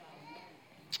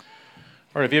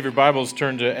All right, if you have your Bibles,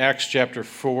 turn to Acts chapter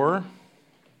 4.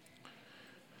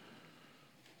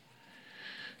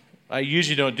 I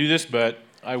usually don't do this, but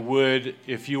I would,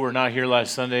 if you were not here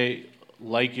last Sunday,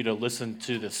 like you to listen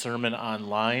to the sermon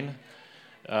online,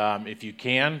 if you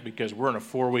can, because we're in a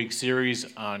 4-week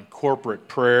series on corporate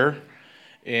prayer.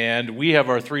 And we have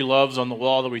our 3 loves on the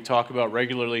wall that we talk about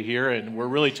regularly here, and we're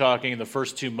really talking in the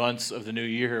first 2 months of the new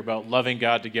year about loving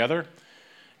God together.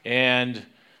 And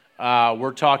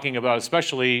we're talking about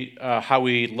especially how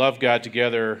we love God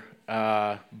together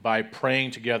by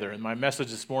praying together. And my message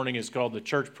this morning is called The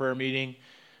Church Prayer Meeting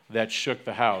That Shook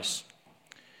the House.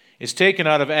 It's taken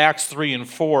out of Acts 3 and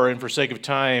 4, and for sake of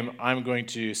time, I'm going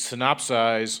to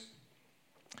synopsize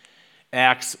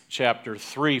Acts chapter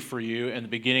 3 for you and the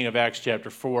beginning of Acts chapter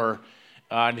 4.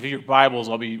 And if you have your Bibles,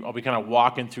 I'll be kind of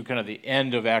walking through kind of the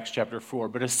end of Acts chapter 4.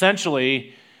 But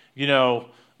essentially,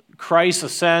 Christ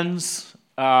ascends.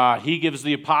 He gives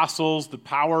the apostles the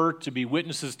power to be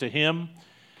witnesses to him.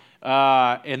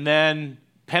 And then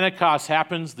Pentecost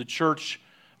happens, the church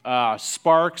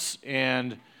sparks,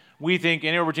 and we think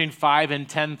anywhere between 5,000 and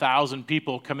 10,000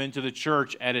 people come into the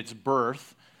church at its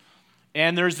birth.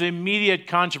 And there's immediate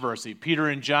controversy. Peter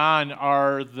and John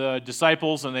are the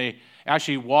disciples, and they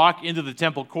actually walk into the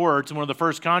temple courts, and one of the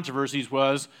first controversies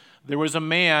was there was a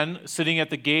man sitting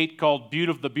at the gate called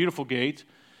the Beautiful Gate,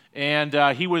 and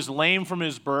he was lame from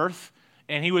his birth,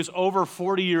 and he was over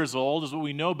 40 years old, is what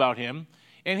we know about him,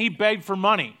 and he begged for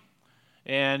money.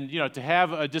 And, to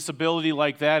have a disability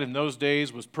like that in those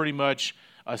days was pretty much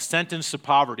a sentence to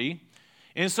poverty.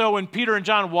 And so when Peter and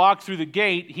John walk through the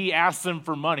gate, he asks them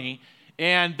for money,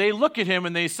 and they look at him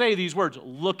and they say these words,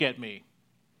 "Look at me."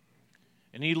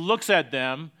 And he looks at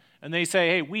them, and they say,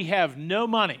 "Hey, we have no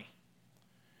money.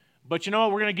 But you know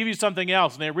what, we're going to give you something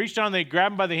else." And they reach down, they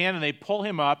grab him by the hand, and they pull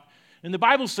him up. And the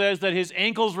Bible says that his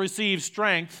ankles received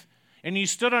strength, and he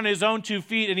stood on his own 2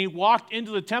 feet, and he walked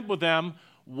into the temple with them,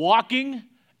 walking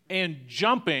and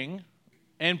jumping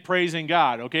and praising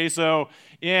God. Okay,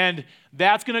 and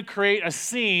that's going to create a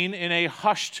scene in a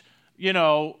hushed,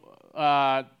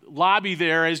 lobby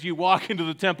there as you walk into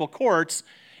the temple courts.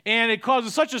 And it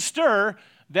causes such a stir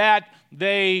that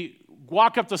they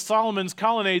walk up to Solomon's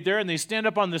colonnade there, and they stand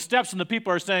up on the steps, and the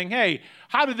people are saying, "Hey,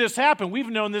 how did this happen? We've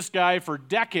known this guy for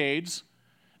decades.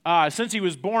 Since he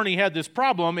was born, he had this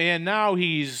problem, and now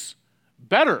he's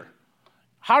better.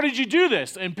 How did you do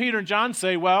this?" And Peter and John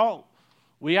say, "Well,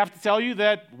 we have to tell you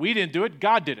that we didn't do it.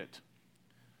 God did it.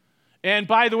 And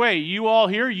by the way, you all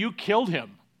here, you killed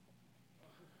him.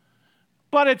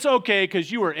 But it's okay because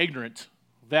you were ignorant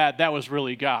that that was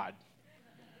really God."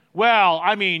 Well,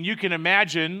 you can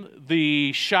imagine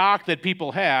the shock that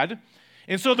people had.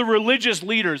 And so the religious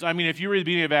leaders, if you read the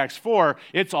beginning of Acts 4,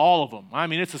 it's all of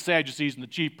them. It's the Sadducees and the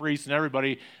chief priests and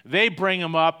everybody. They bring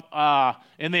him up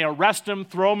and they arrest him,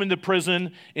 throw him into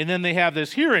prison, and then they have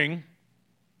this hearing.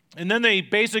 And then they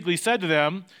basically said to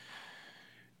them,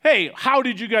 "Hey, how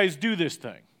did you guys do this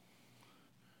thing?"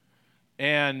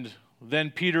 And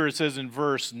then Peter, it says in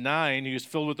verse 9, he was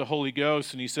filled with the Holy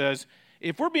Ghost, and he says,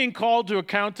 "If we're being called to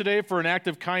account today for an act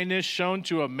of kindness shown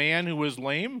to a man who was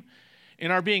lame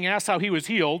and are being asked how he was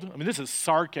healed," this is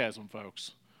sarcasm,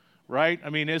 folks, right?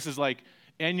 This is like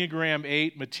Enneagram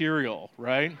 8 material,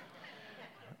 right?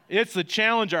 It's the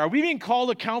challenger. Are we being called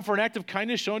to account for an act of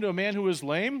kindness shown to a man who was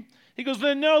lame? He goes,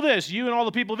 "Then know this, you and all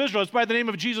the people of Israel, it's by the name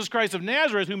of Jesus Christ of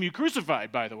Nazareth, whom you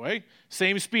crucified," by the way.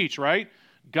 Same speech, right?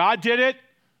 God did it,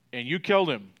 and you killed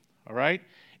him, all right?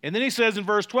 And then he says in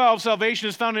verse 12, "Salvation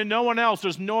is found in no one else.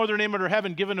 There's no other name under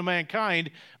heaven given to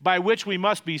mankind by which we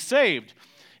must be saved."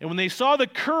 And when they saw the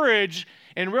courage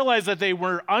and realized that they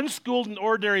were unschooled and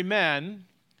ordinary men,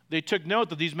 they took note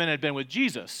that these men had been with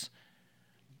Jesus.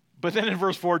 But then in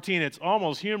verse 14, it's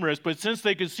almost humorous, but since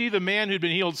they could see the man who'd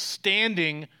been healed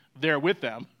standing there with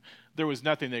them, there was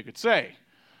nothing they could say.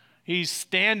 He's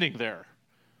standing there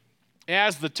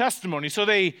as the testimony. So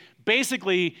they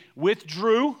basically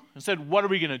withdrew and said, "What are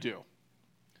we going to do?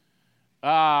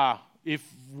 If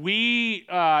we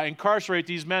incarcerate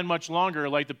these men much longer,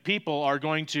 like the people are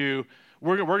going to,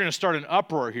 we're going to start an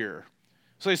uproar here."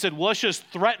 So they said, "Well, let's just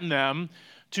threaten them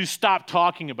to stop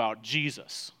talking about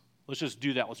Jesus. Let's just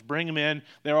do that. Let's bring them in."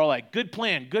 They're all like, "Good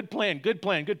plan, good plan, good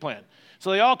plan, good plan."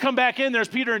 So they all come back in. There's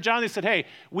Peter and John. They said, "Hey,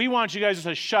 we want you guys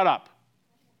to shut up."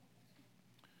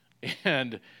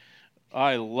 And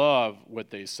I love what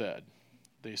they said.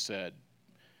 They said,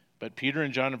 "But Peter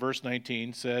and John in verse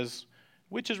 19 says,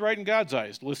 'Which is right in God's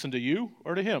eyes, listen to you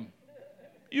or to him?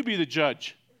 You be the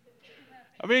judge.'"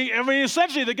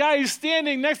 Essentially the guy is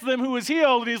standing next to them who was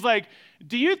healed, and he's like,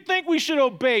 "Do you think we should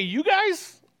obey you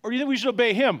guys, or do you think we should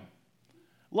obey him?"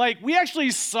 Like, we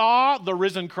actually saw the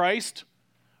risen Christ.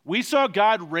 We saw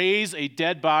God raise a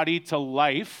dead body to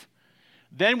life.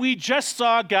 Then we just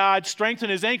saw God strengthen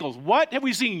his ankles. What have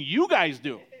we seen you guys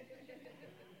do?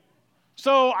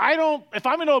 So if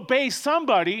I'm going to obey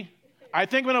somebody, I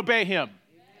think I'm going to obey him,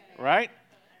 right?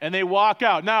 And they walk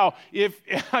out. Now,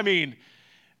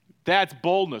 that's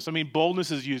boldness.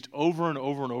 Boldness is used over and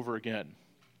over and over again.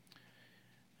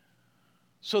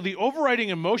 So the overriding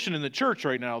emotion in the church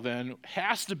right now then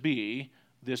has to be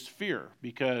this fear,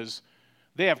 because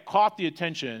they have caught the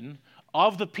attention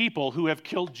of the people who have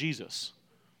killed Jesus.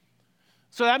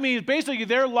 So that means basically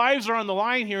their lives are on the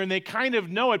line here, and they kind of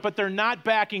know it, but they're not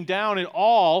backing down at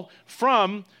all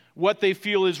from what they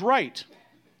feel is right.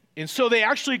 And so they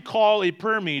actually call a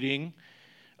prayer meeting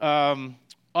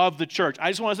of the church.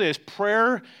 I just want to say this: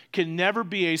 prayer can never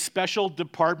be a special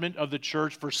department of the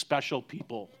church for special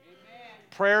people. Amen.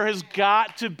 Prayer has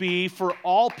got to be for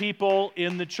all people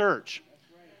in the church.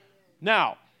 Right.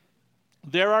 Now,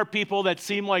 there are people that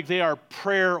seem like they are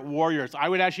prayer warriors. I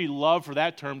would actually love for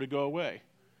that term to go away.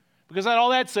 Because all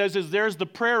that says is there's the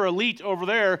prayer elite over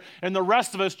there, and the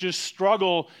rest of us just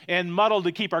struggle and muddle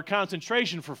to keep our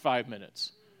concentration for 5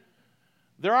 minutes.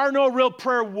 There are no real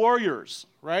prayer warriors,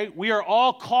 right? We are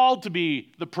all called to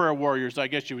be the prayer warriors, I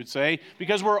guess you would say,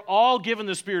 because we're all given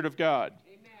the Spirit of God.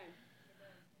 Amen.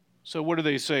 So what do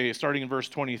they say? Starting in verse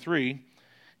 23,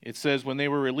 it says, when they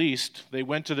were released, they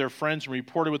went to their friends and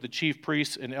reported what the chief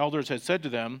priests and elders had said to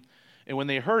them. And when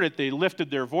they heard it, they lifted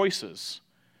their voices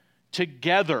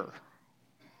together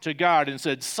to God and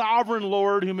said, Sovereign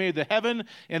Lord, who made the heaven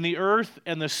and the earth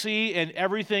and the sea and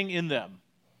everything in them.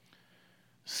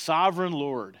 Sovereign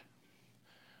Lord.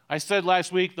 I said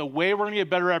last week, the way we're going to get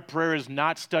better at prayer is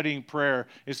not studying prayer,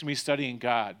 it's going to be studying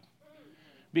God.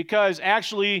 Because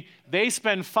actually, they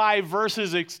spend 5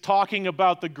 verses talking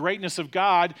about the greatness of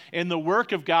God and the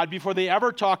work of God before they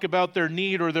ever talk about their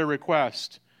need or their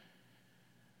request.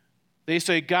 They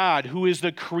say, God, who is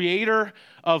the creator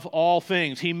of all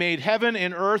things. He made heaven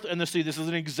and earth and the sea. This is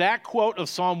an exact quote of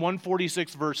Psalm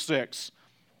 146, verse 6.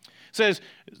 Says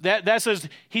that says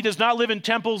he does not live in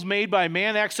temples made by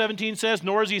man, Acts 17 says,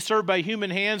 nor is he served by human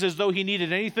hands as though he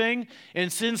needed anything. And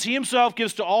since he himself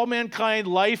gives to all mankind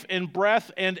life and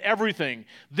breath and everything,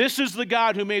 this is the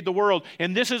God who made the world,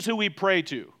 and this is who we pray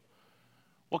to.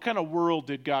 What kind of world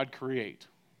did God create?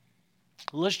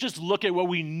 Let's just look at what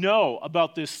we know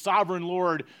about this sovereign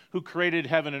Lord who created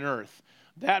heaven and earth.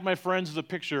 That, my friends, is a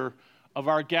picture of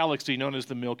our galaxy known as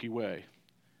the Milky Way.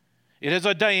 It has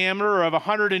a diameter of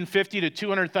 150 to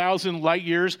 200,000 light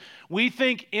years. We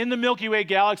think in the Milky Way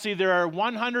galaxy there are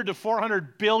 100 to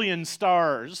 400 billion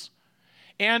stars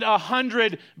and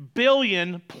 100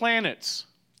 billion planets.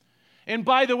 And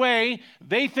by the way,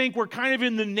 they think we're kind of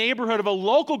in the neighborhood of a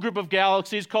local group of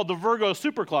galaxies called the Virgo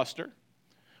supercluster,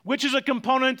 which is a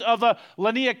component of the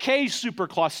Linnea K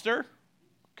supercluster,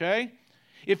 okay?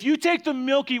 If you take the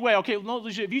Milky Way,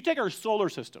 if you take our solar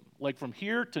system, like from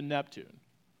here to Neptune,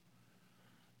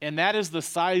 and that is the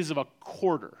size of a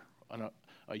quarter,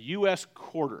 a U.S.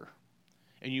 quarter,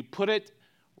 and you put it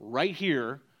right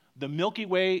here, the Milky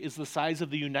Way is the size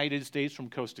of the United States from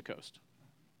coast to coast.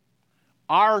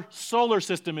 Our solar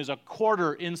system is a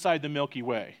quarter inside the Milky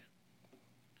Way.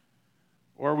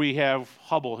 Or we have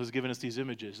Hubble has given us these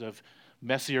images of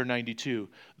Messier 92,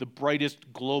 the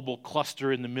brightest global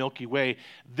cluster in the Milky Way.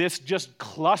 This just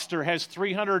cluster has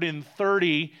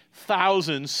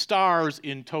 330,000 stars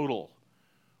in total.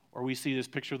 Or we see this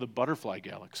picture of the butterfly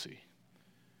galaxy.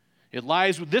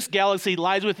 This galaxy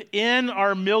lies within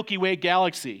our Milky Way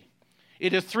galaxy.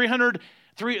 It is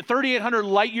 3,800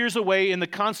 light years away in the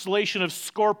constellation of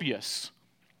Scorpius.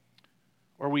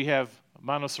 Or we have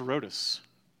Monocerotis.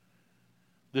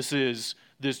 This is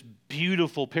this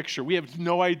beautiful picture. We have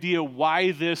no idea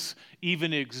why this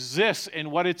even exists and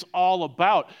what it's all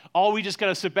about. All we just got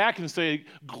to sit back and say,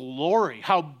 glory,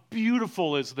 how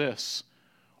beautiful is this?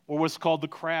 Or what's called the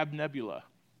Crab Nebula.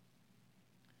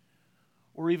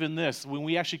 Or even this, when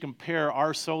we actually compare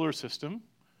our solar system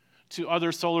to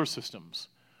other solar systems.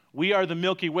 We are the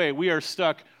Milky Way. We are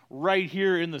stuck right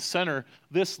here in the center,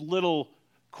 this little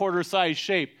quarter-sized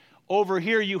shape. Over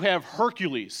here you have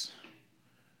Hercules.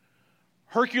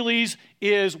 Hercules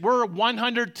we're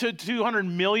 100 to 200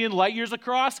 million light years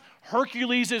across.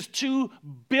 Hercules is 2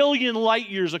 billion light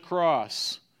years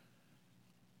across.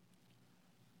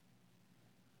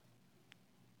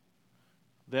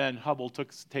 Then Hubble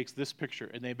takes this picture,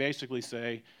 and they basically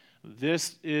say,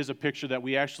 this is a picture that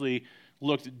we actually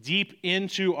looked deep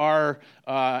into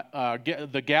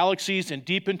the galaxies and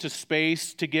deep into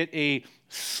space to get a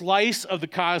slice of the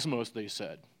cosmos, they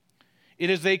said.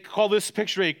 They call this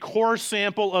picture a core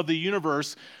sample of the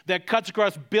universe that cuts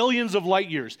across billions of light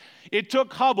years. It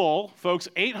took Hubble, folks,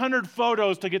 800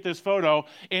 photos to get this photo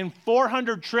and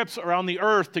 400 trips around the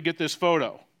Earth to get this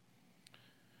photo.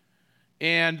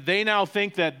 And they now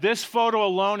think that this photo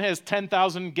alone has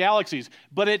 10,000 galaxies,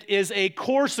 but it is a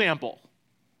core sample.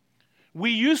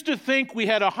 We used to think we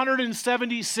had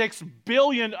 176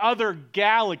 billion other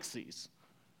galaxies.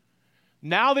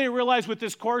 Now they realize with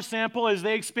this core sample, as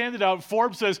they expand it out,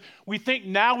 Forbes says, we think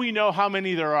now we know how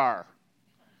many there are.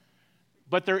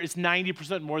 But there is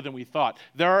 90% more than we thought.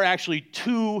 There are actually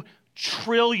 2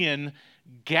 trillion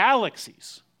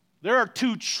galaxies. There are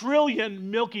 2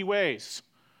 trillion Milky Ways.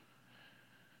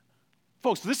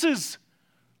 Folks, this is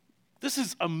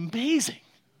amazing.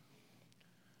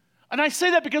 And I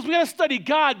say that because we got to study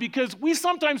God, because we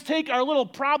sometimes take our little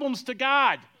problems to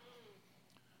God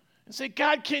and say,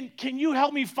 God, can you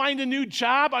help me find a new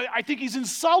job? I think he's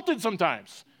insulted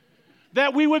sometimes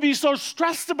that we would be so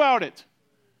stressed about it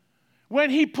when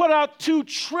he put out 2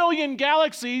 trillion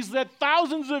galaxies, that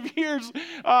thousands of years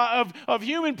of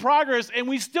human progress, and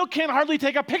we still can't hardly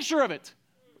take a picture of it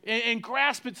and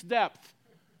grasp its depth.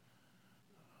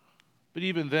 But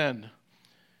even then,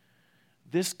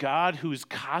 this God who is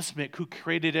cosmic, who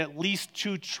created at least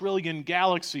 2 trillion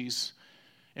galaxies,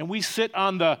 and we sit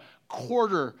on the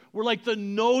quarter, we're like the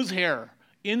nose hair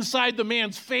inside the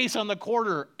man's face on the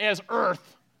quarter as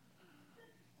Earth.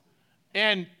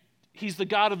 And he's the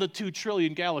God of the 2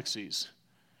 trillion galaxies.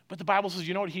 But the Bible says,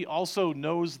 you know what? He also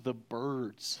knows the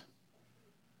birds.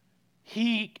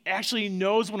 He actually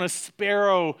knows when a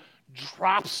sparrow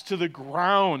drops to the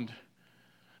ground.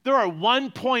 There are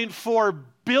 1.4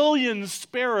 billion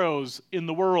sparrows in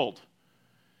the world.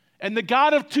 And the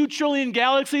God of 2 trillion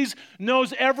galaxies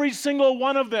knows every single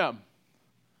one of them.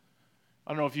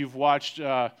 I don't know if you've watched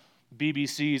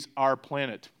BBC's Our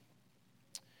Planet.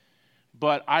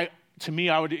 But to me,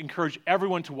 I would encourage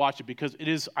everyone to watch it, because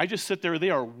I just sit there, they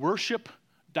are worship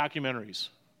documentaries.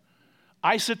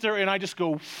 I sit there and I just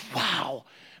go, wow,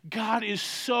 God is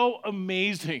so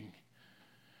amazing.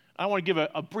 I want to give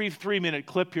a brief 3-minute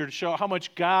clip here to show how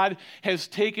much God has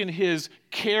taken his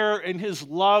care and his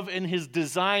love and his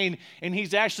design, and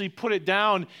he's actually put it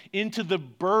down into the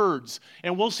birds.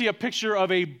 And we'll see a picture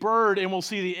of a bird, and we'll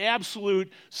see the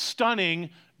absolute stunning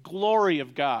glory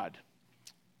of God.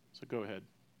 So go ahead.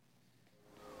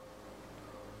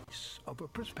 Of a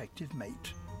prospective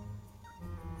mate.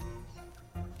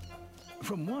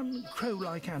 From one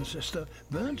crow-like ancestor,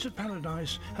 birds of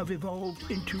paradise have evolved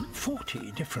into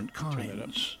 40 different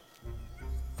kinds.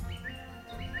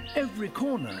 Every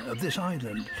corner of this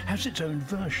island has its own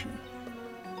version.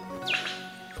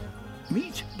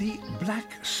 Meet the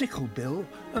black sicklebill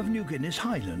of New Guinea's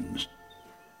highlands.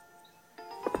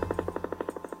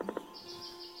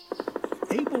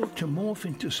 Able to morph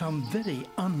into some very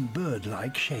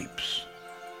unbird-like shapes.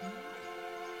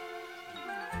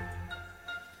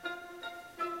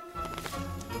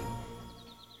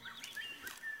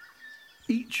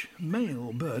 Each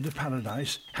male bird of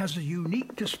paradise has a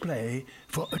unique display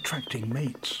for attracting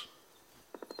mates.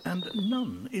 And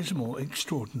none is more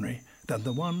extraordinary than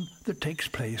the one that takes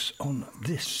place on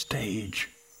this stage.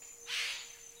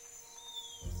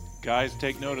 Guys,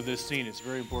 take note of this scene. It's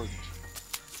very important.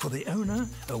 For the owner,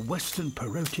 a western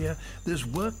parotia, there's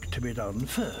work to be done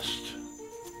first.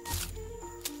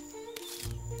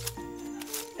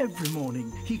 Every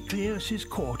morning, he clears his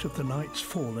court of the night's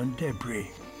fallen debris.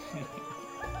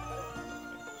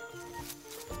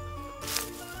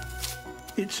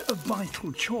 It's a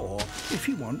vital chore if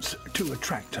he wants to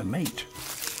attract a mate.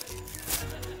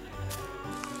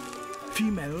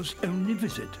 Females only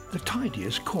visit the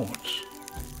tidiest courts.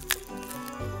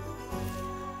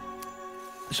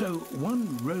 So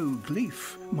one rogue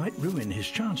leaf might ruin his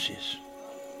chances.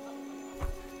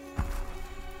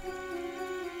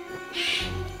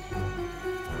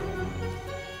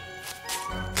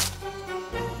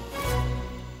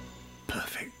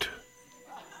 Perfect.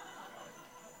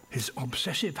 His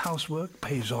obsessive housework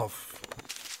pays off.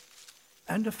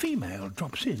 And a female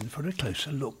drops in for a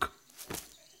closer look.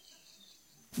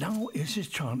 Now is his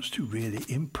chance to really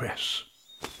impress.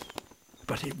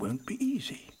 But it won't be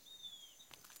easy.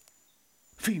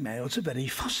 Females are very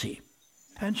fussy,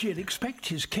 and she'll expect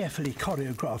his carefully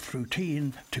choreographed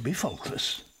routine to be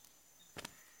faultless.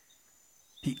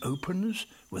 He opens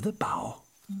with a bow.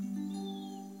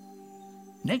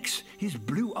 Next, his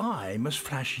blue eye must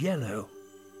flash yellow.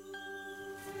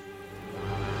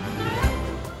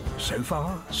 So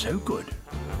far, so good.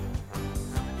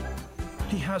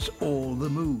 He has all the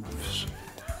moves.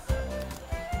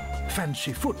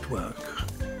 Fancy footwork.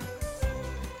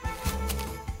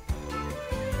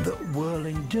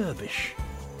 whirling dervish.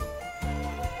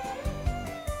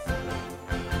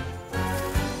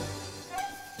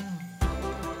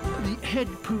 The head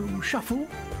plume shuffle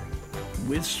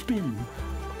with spin.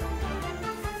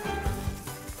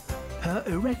 Her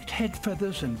erect head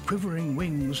feathers and quivering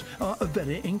wings are a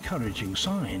very encouraging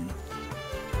sign.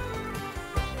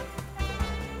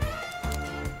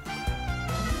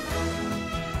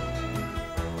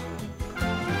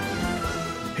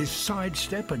 His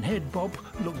sidestep and head bob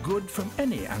look good from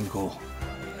any angle.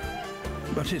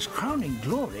 But his crowning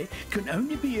glory can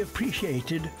only be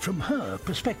appreciated from her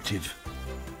perspective.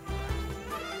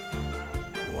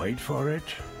 Wait for it.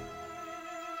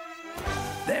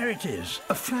 There it is,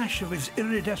 a flash of his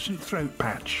iridescent throat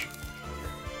patch.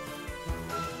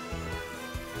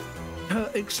 Her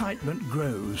excitement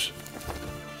grows.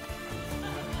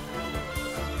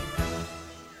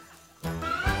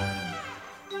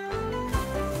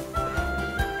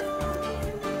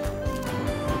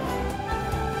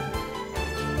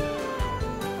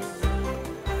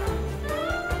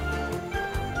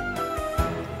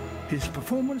 His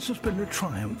performance has been a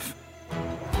triumph,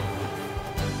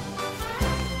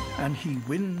 and he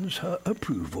wins her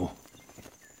approval.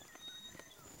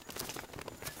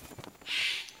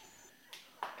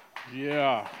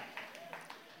 Yeah.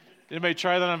 Anybody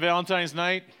try that on Valentine's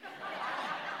night?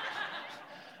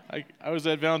 I was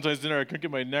at Valentine's dinner. I couldn't get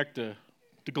my neck to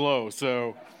glow.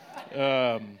 So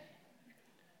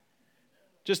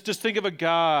just think of a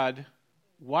God.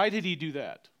 Why did he do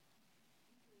that?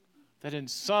 That in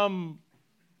some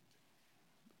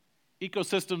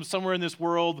ecosystem somewhere in this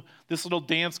world, this little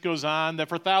dance goes on that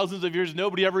for thousands of years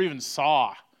nobody ever even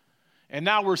saw. And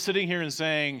now we're sitting here and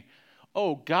saying,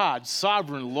 oh God,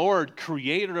 sovereign Lord,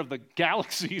 creator of the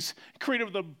galaxies, creator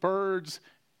of the birds.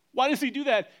 Why does he do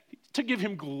that? To give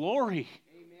him glory.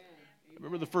 Amen. I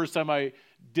remember the first time I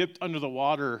dipped under the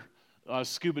water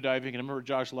scuba diving, and I remember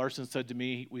Josh Larson said to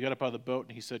me, we got up out of the boat,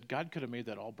 and he said, God could have made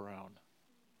that all brown.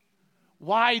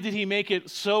 Why did he make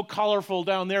it so colorful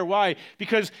down there? Why?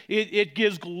 Because it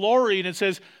gives glory, and it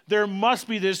says there must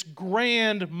be this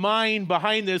grand mind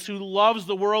behind this who loves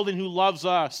the world and who loves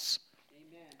us.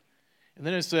 Amen. And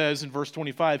then it says in verse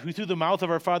 25, who through the mouth of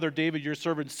our father David, your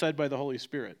servant, said by the Holy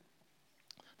Spirit.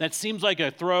 That seems like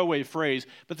a throwaway phrase,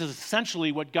 but this is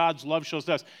essentially what God's love shows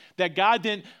us. That God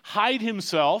didn't hide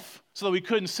himself so that we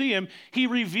couldn't see him. He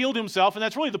revealed himself, and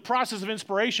that's really the process of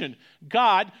inspiration.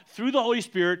 God, through the Holy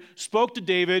Spirit, spoke to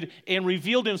David and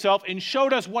revealed himself and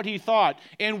showed us what he thought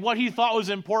and what he thought was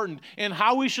important and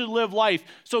how we should live life.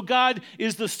 So God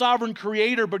is the sovereign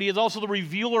creator, but he is also the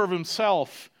revealer of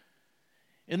himself.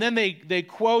 And then they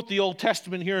quote the Old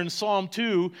Testament here in Psalm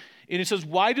 2, and it says,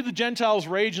 why do the Gentiles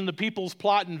rage and the peoples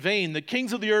plot in vain? The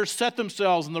kings of the earth set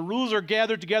themselves, and the rulers are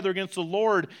gathered together against the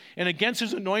Lord and against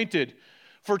his anointed.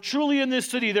 For truly in this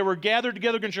city there were gathered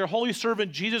together against your holy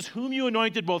servant Jesus, whom you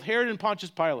anointed, both Herod and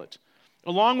Pontius Pilate,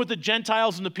 along with the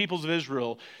Gentiles and the peoples of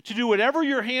Israel, to do whatever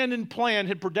your hand and plan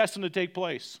had predestined to take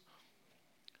place.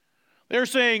 They're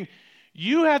saying,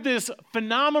 you had this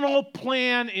phenomenal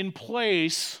plan in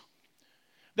place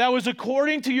that was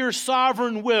according to your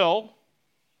sovereign will.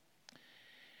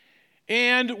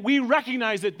 And we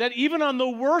recognize it, that even on the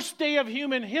worst day of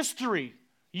human history,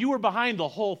 you were behind the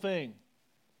whole thing.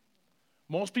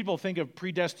 Most people think of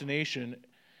predestination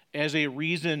as a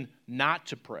reason not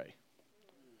to pray.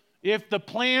 If the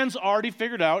plan's already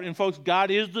figured out, and folks,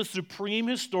 God is the supreme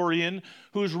historian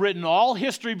who's written all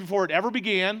history before it ever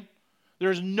began.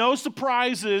 There's no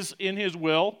surprises in his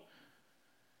will.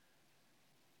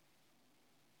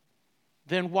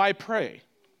 Then why pray?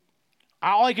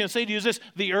 All I can say to you is this,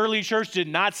 the early church did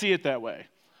not see it that way.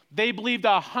 They believed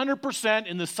 100%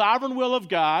 in the sovereign will of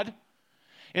God,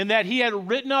 and that he had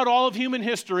written out all of human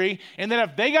history, and that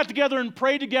if they got together and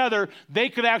prayed together, they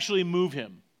could actually move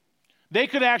him. They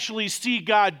could actually see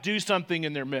God do something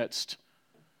in their midst.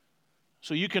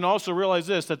 So you can also realize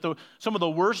this, that some of the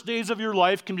worst days of your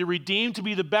life can be redeemed to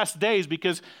be the best days,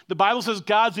 because the Bible says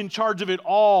God's in charge of it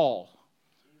all.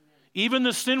 Even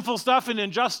the sinful stuff and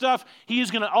unjust stuff, he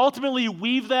is going to ultimately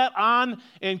weave that on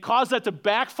and cause that to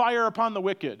backfire upon the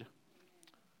wicked.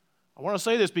 I want to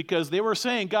say this because they were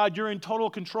saying, God, you're in total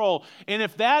control. And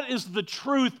if that is the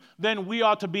truth, then we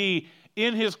ought to be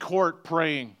in his court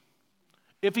praying.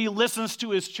 If he listens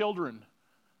to his children.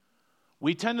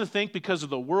 We tend to think because of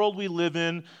the world we live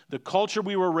in, the culture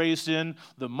we were raised in,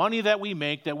 the money that we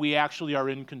make, that we actually are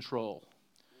in control.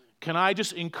 Can I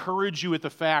just encourage you with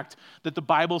the fact that the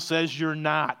Bible says you're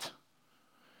not?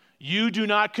 You do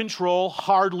not control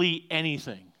hardly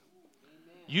anything.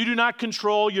 You do not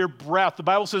control your breath. The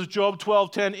Bible says, Job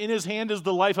 12:10, in his hand is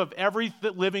the life of every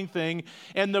living thing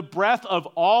and the breath of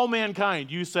all mankind.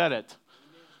 You said it.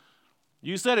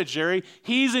 You said it, Jerry.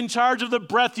 He's in charge of the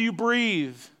breath you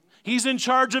breathe. He's in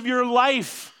charge of your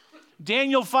life.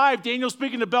 Daniel 5, Daniel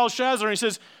speaking to Belshazzar, and he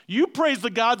says, you praise the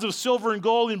gods of silver and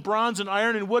gold and bronze and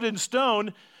iron and wood and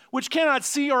stone, which cannot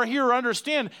see or hear or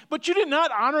understand, but you did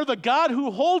not honor the God who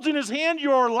holds in his hand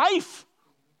your life.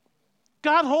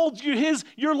 God holds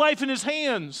your life in his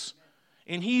hands,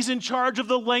 and he's in charge of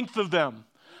the length of them.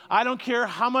 I don't care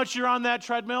how much you're on that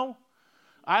treadmill.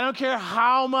 I don't care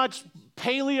how much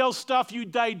paleo stuff you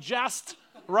digest,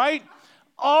 right?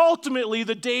 Ultimately,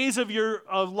 the days of your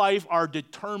life are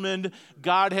determined.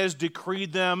 God has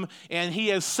decreed them, and he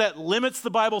has set limits, the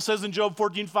Bible says in Job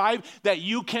 14:5, that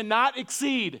you cannot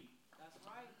exceed. That's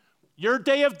right. Your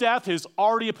day of death is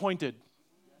already appointed.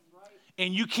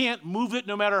 And you can't move it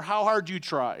no matter how hard you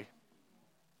try.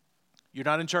 You're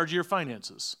not in charge of your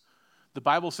finances. The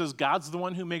Bible says God's the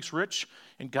one who makes rich,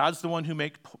 and God's the one who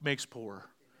makes poor.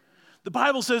 The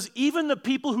Bible says even the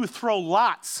people who throw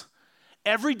lots,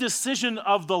 every decision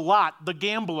of the lot, the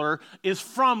gambler, is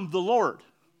from the Lord.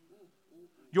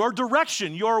 Your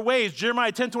direction, your ways,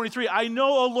 Jeremiah 10:23, I know,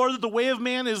 O Lord, that the way of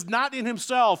man is not in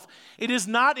himself. It is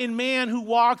not in man who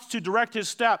walks to direct his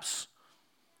steps.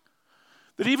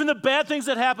 That even the bad things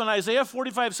that happen, Isaiah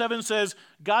 45:7 says,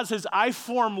 God says, I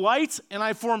form light and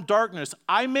I form darkness.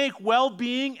 I make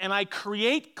well-being and I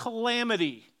create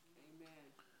calamity. Amen.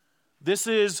 This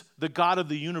is the God of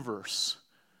the universe.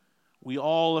 We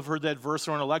all have heard that verse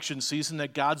around election season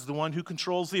that God's the one who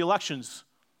controls the elections.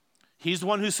 He's the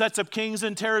one who sets up kings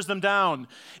and tears them down.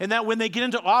 And that when they get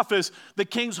into office, the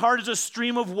king's heart is a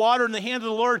stream of water in the hand of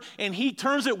the Lord, and he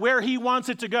turns it where he wants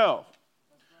it to go.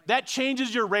 That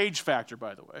changes your rage factor,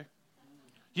 by the way.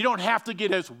 You don't have to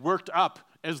get as worked up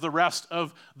as the rest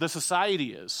of the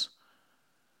society is.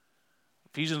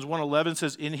 Ephesians 1:11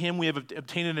 says, in him we have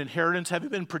obtained an inheritance, having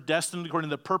been predestined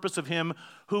according to the purpose of him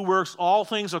who works all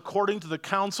things according to the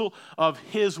counsel of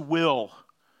his will.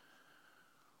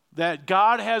 That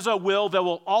God has a will that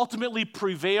will ultimately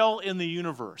prevail in the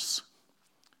universe.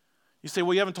 You say,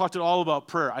 well, you haven't talked at all about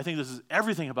prayer. I think this is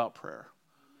everything about prayer.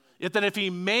 Yet that if he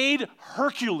made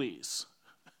Hercules,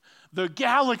 the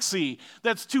galaxy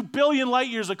that's 2 billion light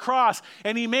years across,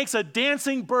 and he makes a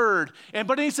dancing bird,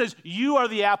 but he says, you are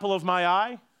the apple of my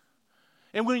eye.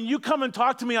 And when you come and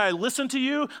talk to me, I listen to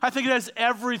you, I think it has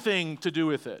everything to do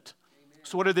with it. Amen.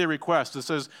 So what did they request? It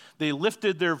says, they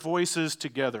lifted their voices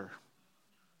together.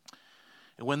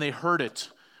 And when they heard it,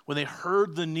 when they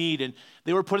heard the need, and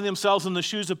they were putting themselves in the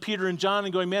shoes of Peter and John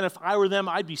and going, man, if I were them,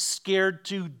 I'd be scared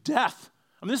to death.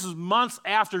 I mean, this is months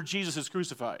after Jesus is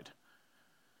crucified.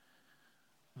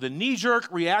 The knee-jerk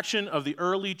reaction of the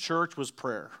early church was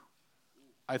prayer.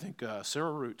 I think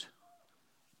Sarah Root.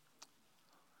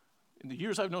 In the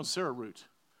years I've known Sarah Root,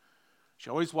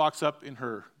 she always walks up in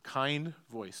her kind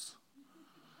voice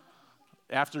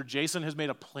after Jason has made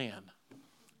a plan.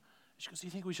 She goes, do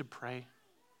you think we should pray?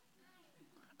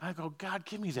 I go, God,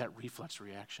 give me that reflex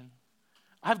reaction.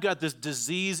 I've got this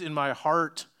disease in my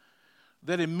heart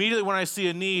that immediately when I see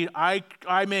a need,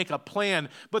 I make a plan.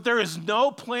 But there is no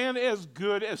plan as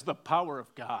good as the power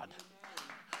of God.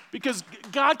 Because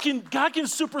God can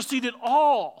supersede it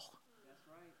all.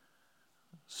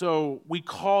 So we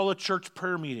call a church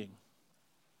prayer meeting.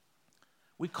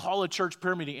 We call a church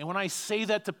prayer meeting. And when I say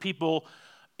that to people,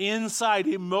 inside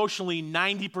emotionally,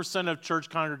 90% of church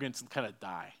congregants kind of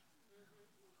die.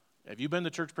 Have you been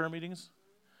to church prayer meetings?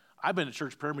 I've been to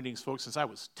church prayer meetings, folks, since I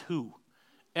was 2.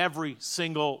 Every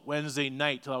single Wednesday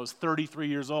night till I was 33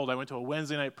 years old, I went to a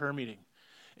Wednesday night prayer meeting.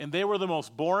 And they were the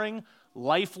most boring,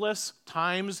 lifeless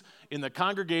times in the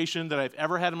congregation that I've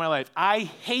ever had in my life. I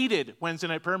hated Wednesday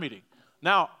night prayer meeting.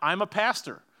 Now, I'm a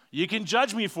pastor. You can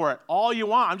judge me for it all you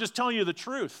want. I'm just telling you the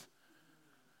truth.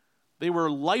 They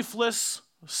were lifeless,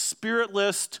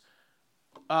 spiritless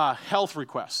health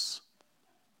requests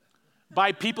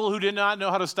by people who did not know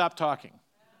how to stop talking.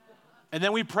 And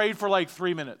then we prayed for like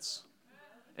 3 minutes.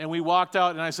 And we walked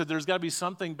out, and I said, there's got to be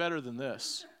something better than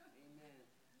this.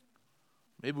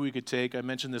 Maybe we could take, I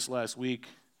mentioned this last week,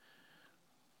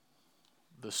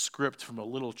 the script from a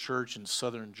little church in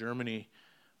southern Germany,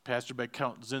 pastored by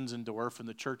Count Zinzendorf, and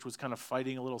the church was kind of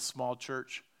fighting a little small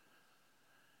church.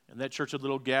 And that church had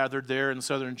little gathered there in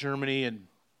southern Germany, and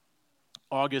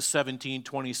August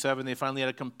 1727, they finally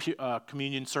had a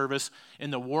communion service,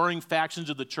 and the warring factions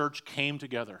of the church came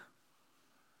together.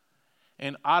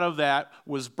 And out of that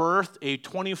was birthed a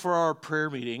 24-hour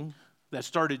prayer meeting that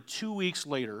started 2 weeks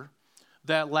later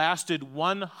that lasted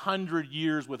 100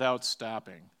 years without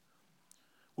stopping,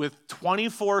 with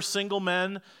 24 single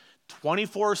men,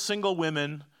 24 single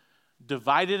women,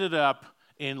 divided it up,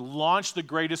 and launched the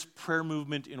greatest prayer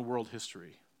movement in world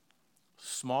history.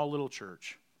 Small little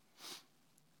church.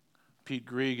 Pete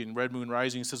Grieg in Red Moon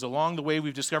Rising says, along the way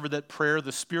we've discovered that prayer,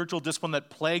 the spiritual discipline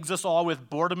that plagues us all with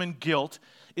boredom and guilt,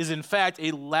 is in fact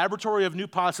a laboratory of new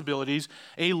possibilities,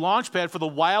 a launch pad for the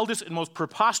wildest and most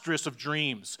preposterous of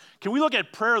dreams. Can we look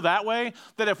at prayer that way?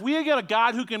 That if we get a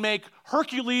God who can make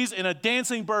Hercules and a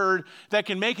dancing bird that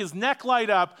can make his neck light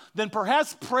up, then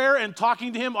perhaps prayer and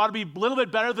talking to him ought to be a little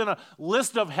bit better than a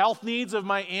list of health needs of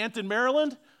my aunt in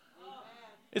Maryland?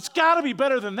 It's got to be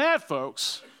better than that,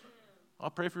 folks. I'll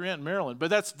pray for your aunt in Maryland.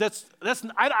 But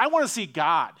I want to see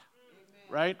God,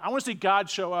 right? I want to see God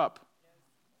show up.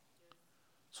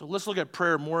 So let's look at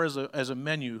prayer more as a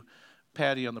menu.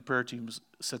 Patty on the prayer team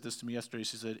said this to me yesterday.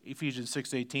 She said, Ephesians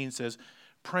 6:18 says,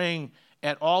 praying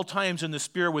at all times in the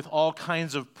Spirit with all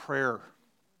kinds of prayer.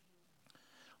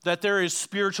 That there is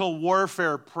spiritual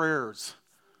warfare prayers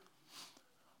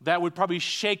that would probably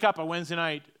shake up a Wednesday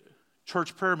night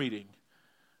church prayer meeting.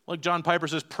 Like John Piper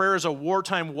says, prayer is a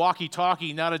wartime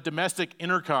walkie-talkie, not a domestic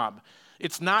intercom.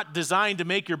 It's not designed to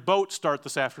make your boat start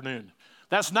this afternoon.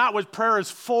 That's not what prayer is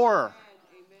for.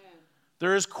 Amen.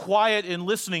 There is quiet and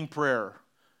listening prayer.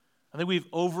 I think we've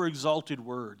overexalted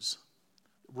words.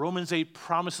 Romans 8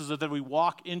 promises that we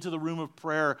walk into the room of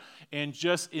prayer and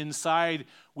just inside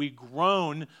we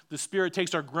groan. The Spirit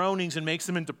takes our groanings and makes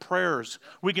them into prayers.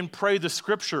 We can pray the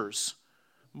scriptures.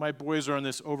 My boys are on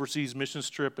this overseas missions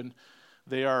trip, and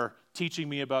they are teaching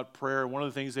me about prayer. One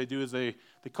of the things they do is they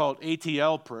call it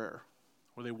ATL prayer,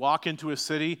 where they walk into a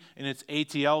city and it's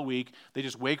ATL week. They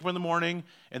just wake up in the morning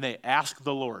and they ask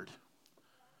the Lord.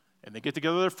 And they get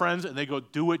together with their friends and they go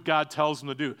do what God tells them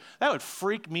to do. That would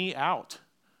freak me out.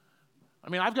 I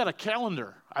mean, I've got a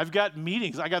calendar. I've got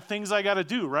meetings. I got things I got to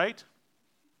do, right?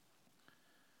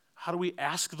 How do we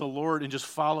ask the Lord and just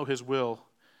follow his will?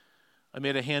 I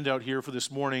made a handout here for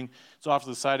this morning. It's off to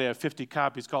the side. I have 50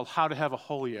 copies called How to Have a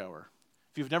Holy Hour.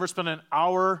 If you've never spent an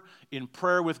hour in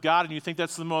prayer with God and you think that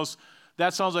sounds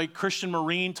like Christian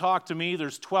Marine talk to me,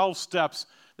 there's 12 steps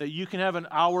that you can have an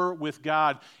hour with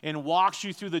God and walks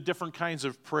you through the different kinds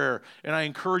of prayer. And I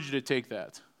encourage you to take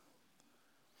that.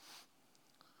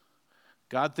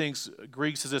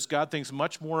 Grieg says this, God thinks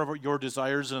much more of your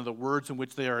desires than of the words in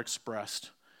which they are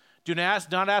expressed. Do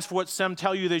not ask for what some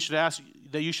tell you that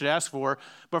you should ask for,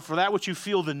 but for that which you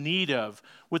feel the need of.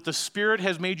 What the Spirit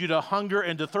has made you to hunger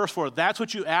and to thirst for, that's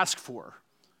what you ask for.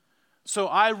 So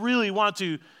I really want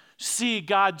to see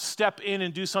God step in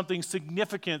and do something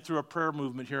significant through a prayer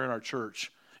movement here in our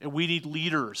church. And we need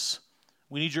leaders.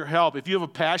 We need your help. If you have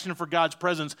a passion for God's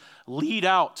presence, lead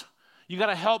out. You got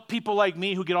to help people like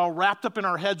me who get all wrapped up in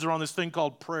our heads around this thing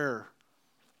called prayer.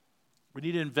 We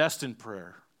need to invest in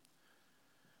prayer.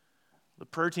 The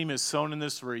prayer team has sown in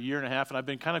this for a year and a half, and I've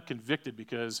been kind of convicted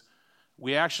because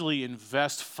we actually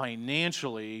invest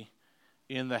financially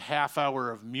in the half hour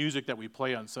of music that we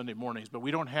play on Sunday mornings, but we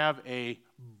don't have a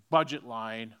budget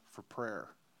line for prayer.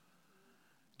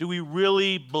 Do we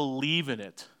really believe in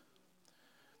it?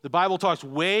 The Bible talks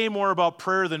way more about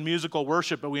prayer than musical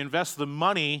worship, but we invest the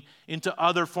money into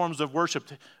other forms of worship,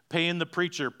 paying the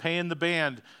preacher, paying the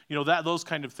band, those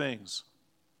kind of things.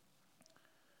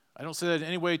 I don't say that in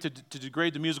any way to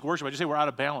degrade the musical worship. I just say we're out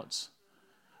of balance.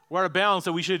 We're out of balance,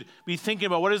 that we should be thinking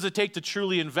about what does it take to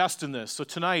truly invest in this. So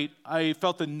tonight, I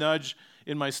felt the nudge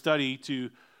in my study to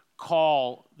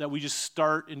call that we just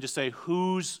start and just say,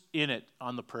 who's in it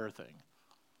on the prayer thing?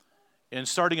 And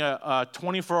starting a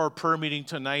 24-hour prayer meeting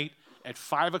tonight at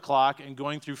 5 o'clock and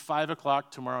going through 5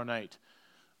 o'clock tomorrow night.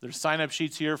 There's sign-up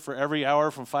sheets here for every hour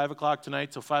from 5 o'clock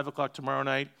tonight till 5 o'clock tomorrow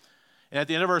night. And at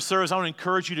the end of our service, I want to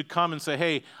encourage you to come and say,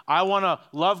 hey, I want to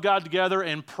love God together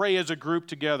and pray as a group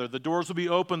together. The doors will be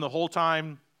open the whole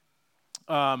time.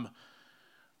 The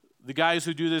guys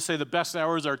who do this say the best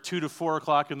hours are 2 to 4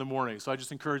 o'clock in the morning. So I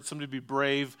just encourage somebody to be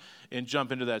brave and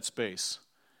jump into that space.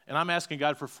 And I'm asking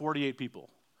God for 48 people.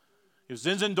 If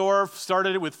Zinzendorf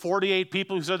started it with 48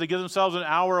 people who said they give themselves an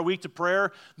hour a week to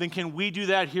prayer, then can we do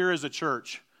that here as a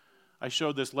church? I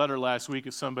showed this letter last week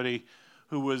of somebody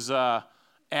who was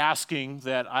asking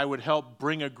that I would help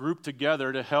bring a group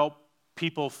together to help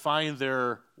people find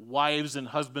their wives and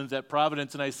husbands at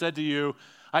Providence. And I said to you,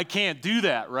 I can't do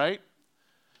that, right?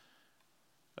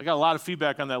 I got a lot of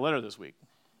feedback on that letter this week.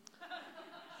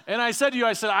 And I said to you,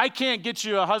 I can't get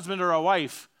you a husband or a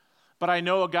wife, but I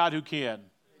know a God who can.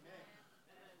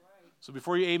 So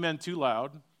before you amen too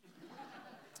loud,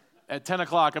 at 10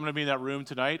 o'clock, I'm going to be in that room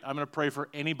tonight. I'm going to pray for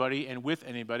anybody and with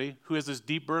anybody who has this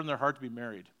deep burden in their heart to be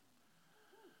married.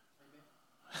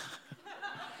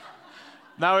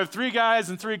 Now, if 3 guys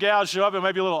and 3 gals show up, it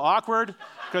might be a little awkward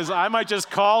because I might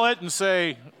just call it and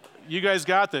say, you guys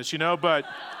got this, but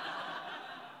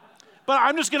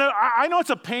I'm just I know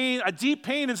it's a deep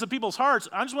pain in some people's hearts.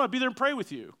 I just want to be there and pray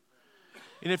with you.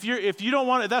 And if you don't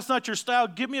want it, that's not your style,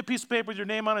 give me a piece of paper with your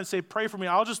name on it and say, pray for me.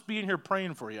 I'll just be in here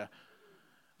praying for you.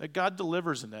 That God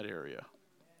delivers in that area.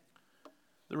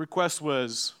 The request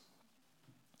was,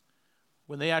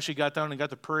 when they actually got down and got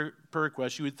the prayer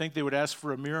request, you would think they would ask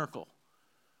for a miracle.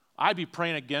 I'd be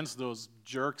praying against those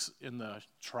jerks in the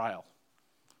trial,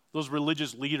 those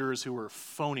religious leaders who were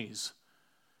phonies.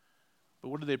 But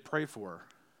what did they pray for?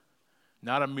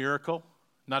 Not a miracle,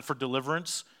 not for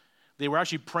deliverance. They were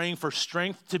actually praying for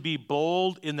strength to be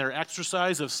bold in their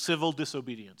exercise of civil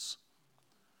disobedience.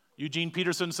 Eugene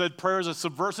Peterson said prayer is a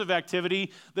subversive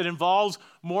activity that involves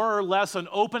more or less an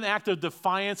open act of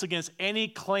defiance against any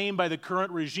claim by the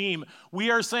current regime. We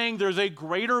are saying there's a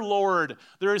greater Lord.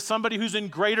 There is somebody who's in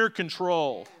greater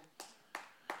control.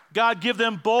 God, give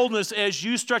them boldness as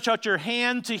you stretch out your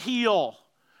hand to heal.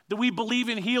 Do we believe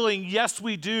in healing? Yes,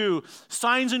 we do.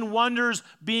 Signs and wonders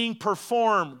being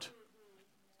performed.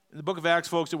 In the book of Acts,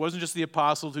 folks, it wasn't just the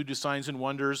apostles who did signs and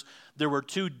wonders. There were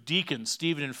 2 deacons,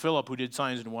 Stephen and Philip, who did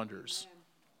signs and wonders.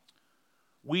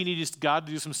 We need God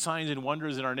to do some signs and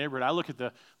wonders in our neighborhood. I look at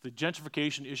the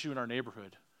gentrification issue in our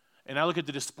neighborhood, and I look at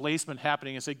the displacement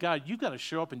happening and say, God, you've got to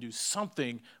show up and do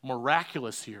something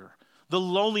miraculous here. The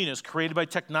loneliness created by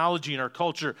technology in our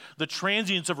culture, the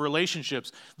transience of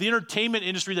relationships, the entertainment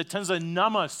industry that tends to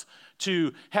numb us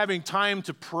to having time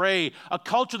to pray, a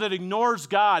culture that ignores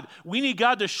God. We need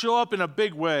God to show up in a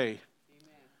big way. Amen.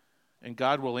 And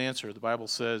God will answer. The Bible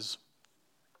says,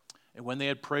 and when they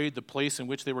had prayed, the place in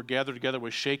which they were gathered together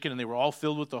was shaken, and they were all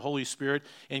filled with the Holy Spirit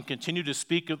and continued to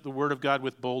speak of the word of God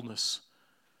with boldness.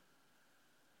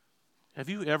 Have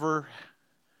you ever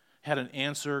had an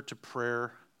answer to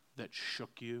prayer that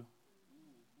shook you?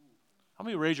 How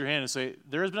many raise your hand and say,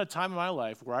 there has been a time in my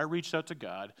life where I reached out to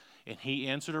God and he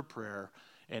answered a prayer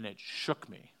and it shook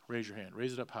me? Raise your hand.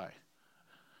 Raise it up high.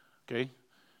 Okay?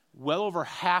 Well over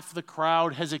half the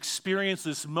crowd has experienced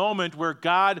this moment where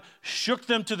God shook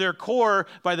them to their core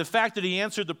by the fact that he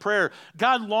answered the prayer.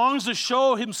 God longs to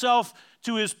show himself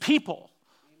to his people.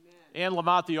 Amen. Anne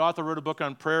Lamott, the author, wrote a book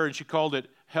on prayer, and she called it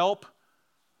Help,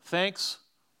 Thanks,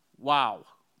 Wow.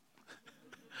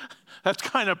 That's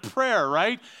kind of prayer,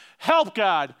 right? Help,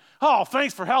 God. Oh,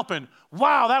 thanks for helping.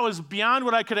 Wow, that was beyond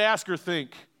what I could ask or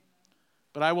think.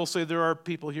 But I will say there are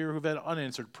people here who've had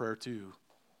unanswered prayer too.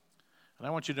 And I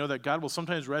want you to know that God will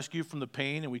sometimes rescue you from the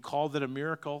pain, and we call that a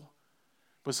miracle.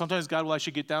 But sometimes God will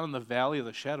actually get down in the valley of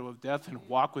the shadow of death and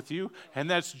walk with you, and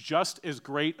that's just as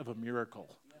great of a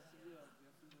miracle.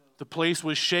 The place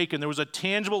was shaken. There was a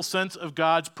tangible sense of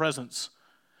God's presence.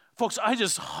 Folks, I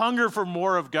just hunger for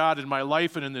more of God in my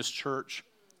life and in this church.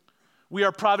 We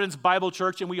are Providence Bible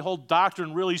Church, and we hold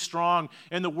doctrine really strong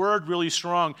and the word really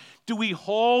strong. Do we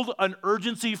hold an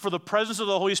urgency for the presence of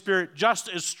the Holy Spirit just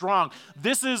as strong?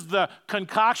 This is the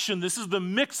concoction. This is the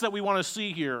mix that we want to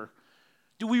see here.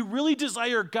 Do we really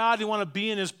desire God and want to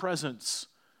be in his presence?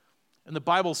 And the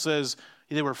Bible says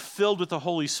they were filled with the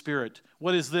Holy Spirit.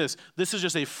 What is this? This is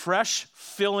just a fresh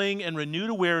filling and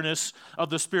renewed awareness of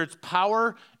the Spirit's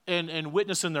power and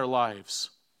witness in their lives.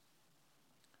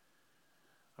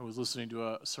 I was listening to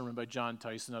a sermon by John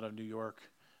Tyson out of New York,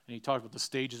 and he talked about the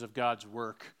stages of God's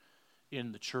work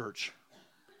in the church.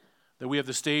 That we have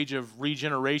the stage of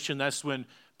regeneration. That's when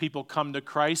people come to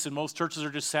Christ, and most churches are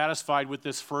just satisfied with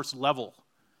this first level.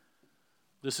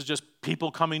 This is just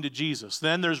people coming to Jesus.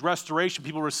 Then there's restoration.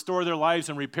 People restore their lives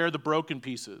and repair the broken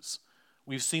pieces.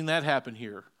 We've seen that happen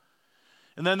here.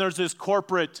 And then there's this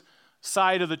corporate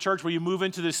side of the church where you move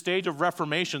into this stage of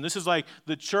reformation. This is like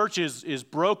the church is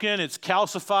broken, it's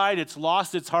calcified, it's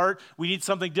lost its heart. We need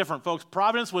something different. Folks,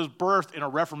 Providence was birthed in a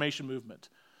reformation movement,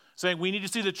 saying we need to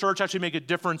see the church actually make a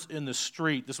difference in the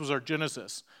street. This was our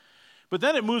genesis. But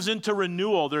then it moves into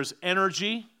renewal. There's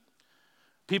energy.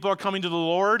 People are coming to the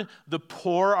Lord. The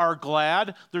poor are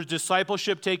glad. There's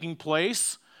discipleship taking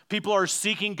place. People are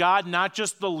seeking God, not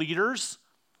just the leaders.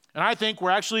 And I think we're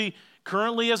actually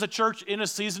currently as a church in a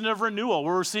season of renewal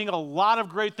where we're seeing a lot of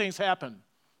great things happen.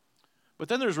 But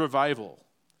then there's revival.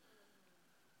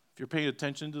 If you're paying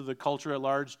attention to the culture at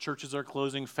large, churches are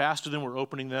closing faster than we're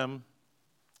opening them.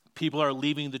 People are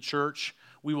leaving the church.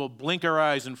 We will blink our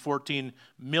eyes and 14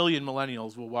 million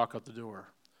millennials will walk out the door.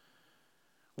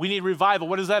 We need revival.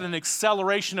 What is that? An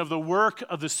acceleration of the work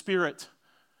of the Spirit.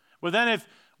 Well, then if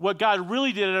what God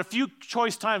really did at a few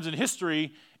choice times in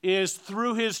history is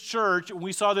through his church,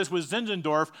 we saw this with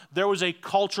Zinzendorf, there was a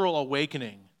cultural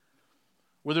awakening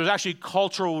where there's actually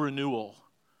cultural renewal.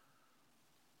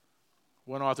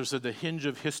 One author said, the hinge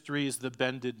of history is the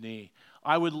bended knee.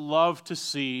 I would love to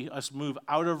see us move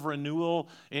out of renewal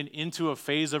and into a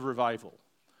phase of revival,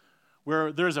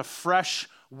 where there's a fresh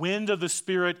wind of the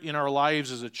Spirit in our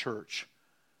lives as a church.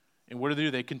 And what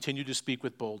do? They continue to speak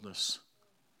with boldness.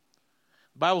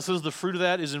 The Bible says the fruit of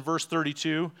that is in verse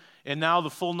 32. And now the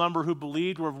full number who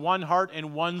believed were of one heart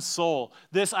and one soul.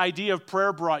 This idea of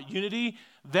prayer brought unity.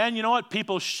 Then, you know what?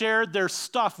 People shared their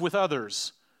stuff with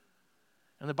others.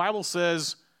 And the Bible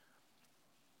says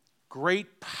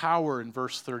great power in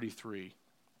verse 33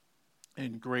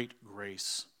 and great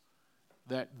grace.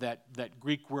 That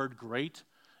Greek word great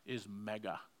is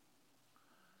mega.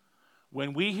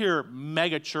 When we hear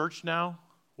mega church now,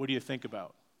 what do you think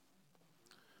about?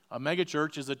 A mega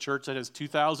church is a church that has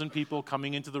 2,000 people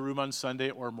coming into the room on Sunday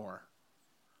or more.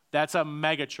 That's a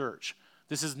mega church.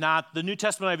 This is not the New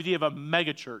Testament idea of a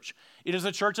mega church. It is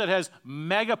a church that has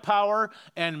mega power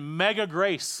and mega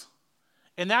grace.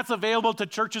 And that's available to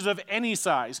churches of any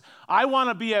size. I want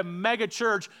to be a mega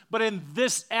church, but in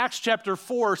this Acts chapter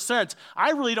 4 sense, I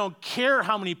really don't care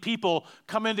how many people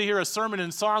come in to hear a sermon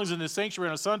and songs in the sanctuary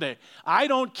on a Sunday. I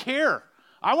don't care.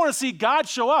 I want to see God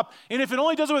show up. And if it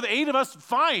only does it with 8 of us,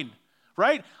 fine,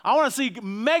 right? I want to see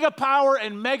mega power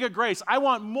and mega grace. I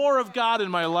want more of God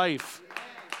in my life.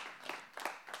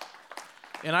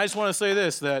 And I just want to say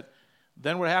this, that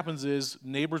then what happens is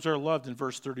neighbors are loved in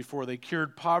verse 34. They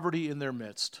cured poverty in their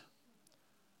midst.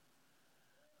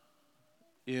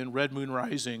 In Red Moon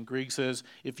Rising, Greg says,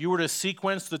 if you were to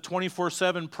sequence the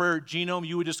 24/7 prayer genome,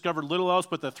 you would discover little else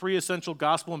but the 3 essential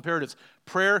gospel imperatives: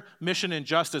 prayer, mission, and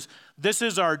justice. This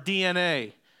is our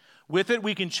DNA. With it,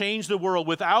 we can change the world.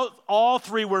 Without all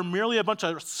 3, we're merely a bunch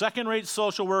of second-rate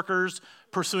social workers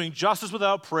pursuing justice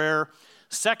without prayer,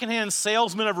 secondhand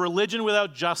salesmen of religion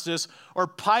without justice, or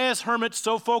pious hermits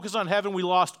so focused on heaven we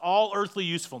lost all earthly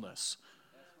usefulness.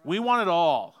 We want it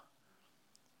all.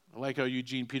 I like how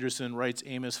Eugene Peterson writes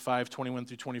Amos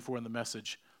 5:21-24 in the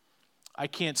Message. I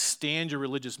can't stand your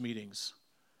religious meetings.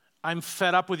 I'm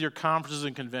fed up with your conferences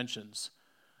and conventions.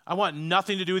 I want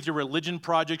nothing to do with your religion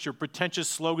projects, your pretentious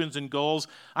slogans and goals.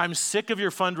 I'm sick of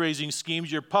your fundraising schemes,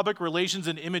 your public relations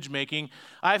and image making.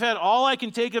 I've had all I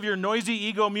can take of your noisy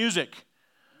ego music.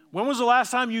 When was the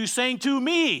last time you sang to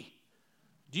me?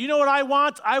 Do you know what I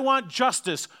want? I want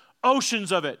justice,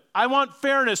 oceans of it. I want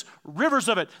fairness, rivers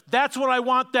of it. That's what I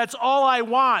want. That's all I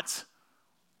want.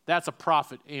 That's a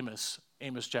prophet, Amos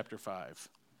chapter 5.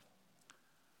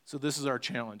 So this is our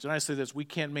challenge. And I say this, we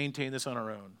can't maintain this on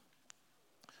our own.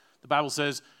 The Bible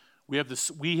says we have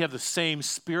the same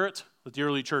spirit that the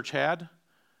early church had.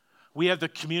 We have the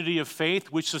community of faith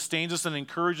which sustains us and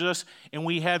encourages us, and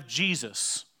we have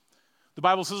Jesus. The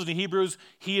Bible says in Hebrews,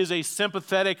 he is a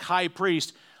sympathetic high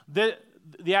priest. The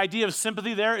idea of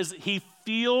sympathy there is he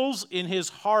feels in his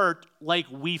heart like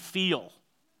we feel.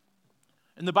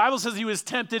 And the Bible says he was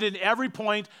tempted in every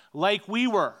point like we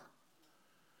were.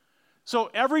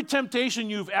 So every temptation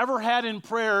you've ever had in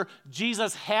prayer,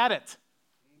 Jesus had it.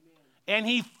 And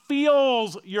he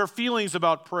feels your feelings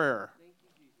about prayer.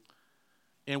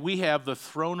 And we have the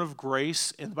throne of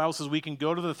grace, and the Bible says we can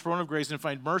go to the throne of grace and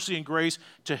find mercy and grace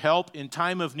to help in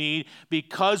time of need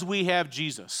because we have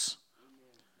Jesus.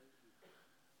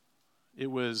 It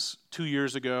was 2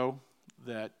 years ago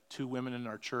that 2 women in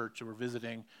our church who were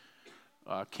visiting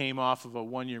came off of a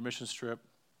 1-year missions trip.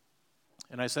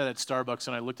 And I sat at Starbucks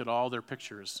and I looked at all their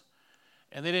pictures.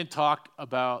 And they didn't talk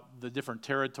about the different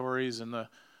territories and the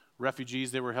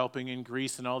refugees they were helping in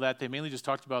Greece and all that. They mainly just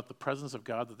talked about the presence of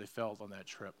God that they felt on that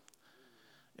trip.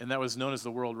 And that was known as the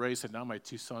world race, and now my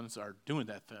 2 sons are doing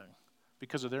that thing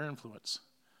because of their influence.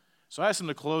 So I asked them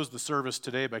to close the service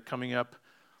today by coming up.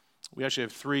 We actually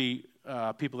have 3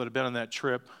 people that have been on that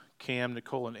trip, Cam,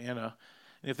 Nicole, and Anna.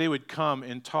 And if they would come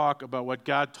and talk about what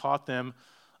God taught them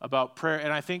about prayer.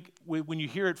 And I think when you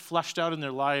hear it fleshed out in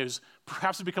their lives,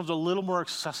 perhaps it becomes a little more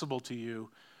accessible to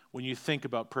you when you think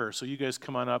about prayer. So you guys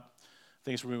come on up.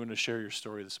 Thanks for being willing to share your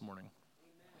story this morning.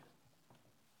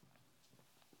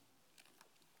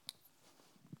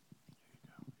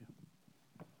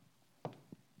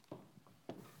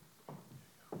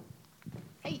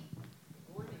 Hey.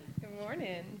 Good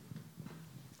morning.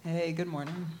 Hey, good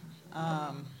morning.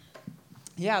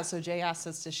 So Jay asked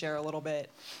us to share a little bit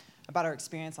about our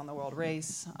experience on the world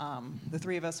race. The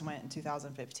 3 of us went in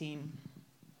 2015.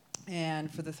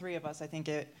 And for the 3 of us, I think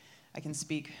I can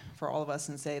speak for all of us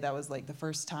and say that was like the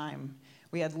first time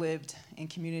we had lived in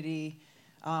community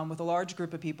with a large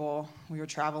group of people. We were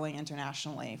traveling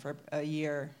internationally for a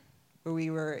year where we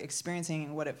were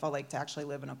experiencing what it felt like to actually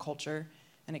live in a culture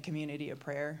and a community of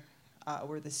prayer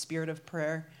where the spirit of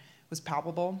prayer was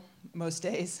palpable most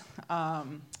days.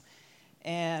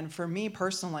 And for me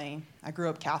personally, I grew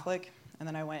up Catholic, and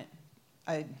then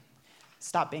I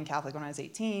stopped being Catholic when I was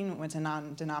 18, went to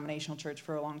non-denominational church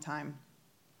for a long time.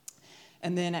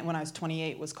 And then when I was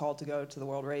 28, was called to go to the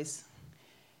world race.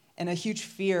 And a huge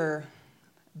fear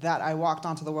that I walked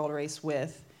onto the world race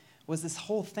with was this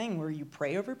whole thing where you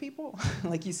pray over people.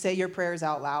 Like you say your prayers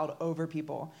out loud over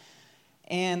people.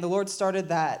 And the Lord started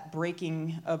that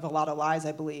breaking of a lot of lies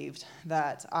I believed,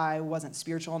 that I wasn't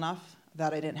spiritual enough,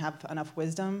 that I didn't have enough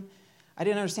wisdom. I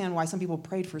didn't understand why some people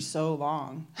prayed for so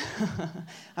long.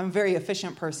 I'm a very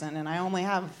efficient person, and I only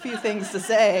have a few things to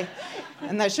say,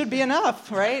 and that should be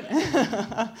enough, right?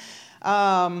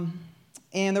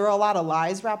 And there were a lot of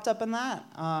lies wrapped up in that.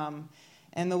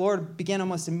 And the Lord began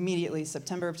almost immediately,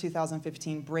 September of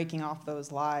 2015, breaking off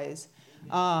those lies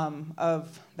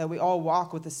of that we all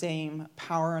walk with the same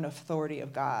power and authority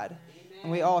of God. Amen.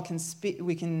 And we all can speak.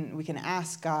 We can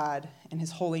ask God in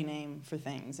His holy name for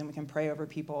things, and we can pray over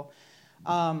people.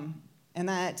 And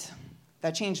that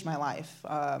changed my life.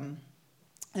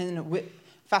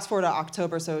 Fast forward to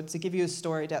October. So to give you a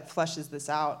story that fleshes this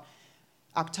out,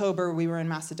 October we were in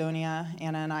Macedonia,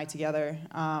 Anna and I together,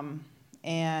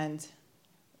 and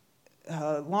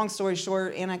long story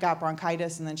short, Anna got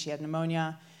bronchitis, and then she had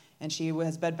pneumonia, and she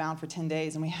was bedbound for 10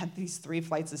 days, and we had these 3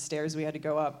 flights of stairs we had to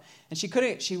go up. And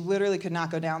she literally could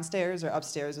not go downstairs or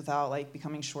upstairs without,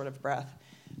 becoming short of breath.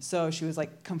 So she was,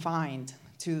 confined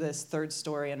to this 3rd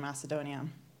story in Macedonia.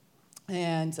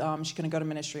 And she couldn't go to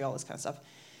ministry, all this kind of stuff.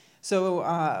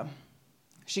 So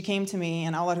she came to me,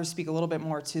 and I'll let her speak a little bit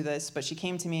more to this, but she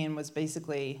came to me and was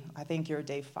basically, I think you're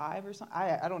day 5 or something.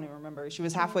 I don't even remember. She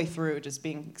was halfway through, just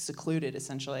being secluded,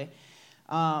 essentially.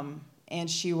 And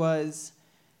she was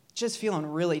just feeling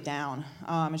really down.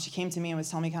 And she came to me and was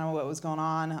telling me kind of what was going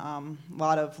on, a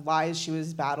lot of lies she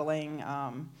was battling,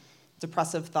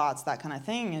 depressive thoughts, that kind of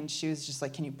thing. And she was just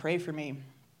like, can you pray for me?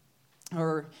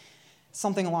 Or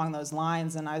something along those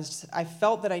lines. And I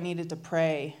felt that I needed to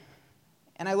pray.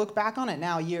 And I look back on it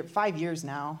now, 5 years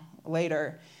now,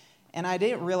 later, and I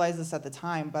didn't realize this at the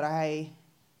time, but I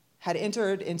had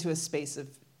entered into a space of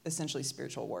essentially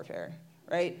spiritual warfare,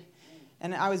 right?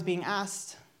 And I was being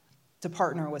asked to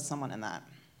partner with someone in that.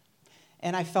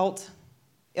 And I felt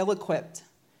ill-equipped.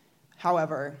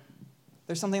 However,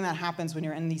 there's something that happens when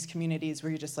you're in these communities where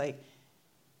you're just like,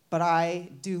 but I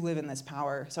do live in this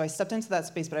power. So I stepped into that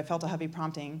space, but I felt a heavy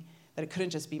prompting that it couldn't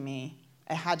just be me.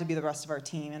 It had to be the rest of our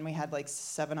team, and we had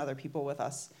 7 other people with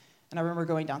us. And I remember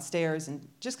going downstairs and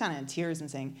just kind of in tears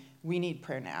and saying, we need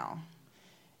prayer now.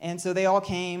 And so they all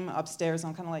came upstairs, and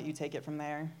I'll kind of let you take it from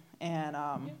there, and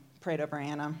prayed over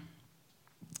Anna.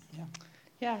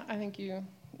 Yeah, I think you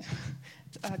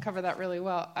covered that really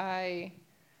well. I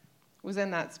was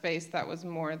in that space that was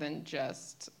more than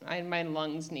just, my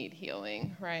lungs need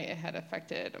healing, right? It had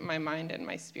affected my mind and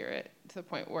my spirit to the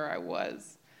point where I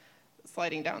was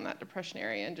sliding down that depression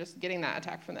area and just getting that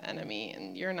attack from the enemy,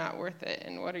 and you're not worth it,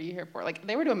 and what are you here for?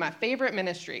 They were doing my favorite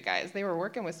ministry, guys. They were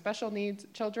working with special needs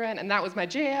children, and that was my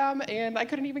jam, and I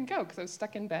couldn't even go because I was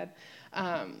stuck in bed.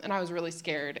 And I was really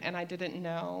scared, and I didn't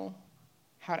know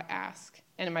how to ask.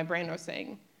 And my brain was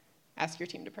saying, ask your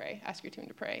team to pray, ask your team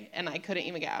to pray. And I couldn't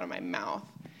even get out of my mouth.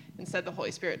 Instead, the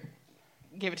Holy Spirit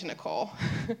gave it to Nicole,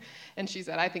 and she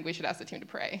said, I think we should ask the team to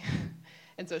pray.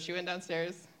 And so she went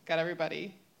downstairs, got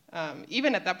everybody.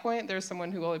 Even at that point, there's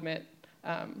someone who will admit,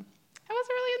 I wasn't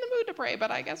really in the mood to pray, but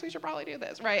I guess we should probably do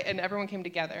this, right? And everyone came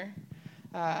together,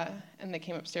 and they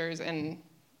came upstairs, and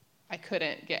I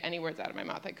couldn't get any words out of my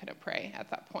mouth. I couldn't pray at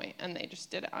that point, and they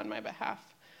just did it on my behalf.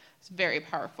 It's very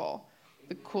powerful.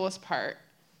 The coolest part,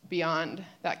 beyond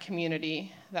that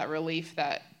community, that relief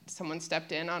that someone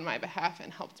stepped in on my behalf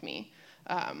and helped me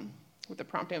with the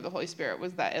prompting of the Holy Spirit,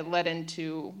 was that it led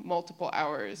into multiple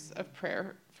hours of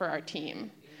prayer for our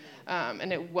team.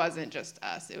 And it wasn't just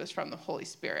us. It was from the Holy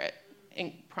Spirit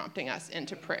prompting us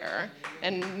into prayer.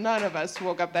 And none of us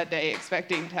woke up that day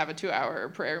expecting to have a 2-hour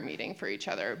prayer meeting for each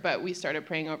other. But we started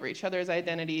praying over each other's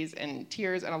identities, and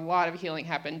tears, and a lot of healing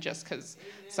happened just because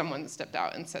someone stepped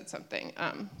out and said something.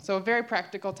 So a very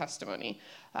practical testimony.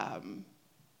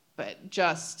 But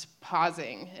just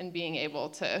pausing and being able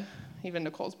to, even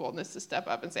Nicole's boldness to step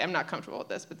up and say, I'm not comfortable with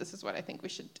this, but this is what I think we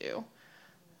should do.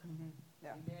 Mm-hmm.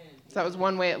 Yeah. So that was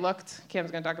one way it looked.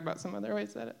 Cam's going to talk about some other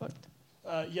ways that it looked.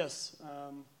 Yes.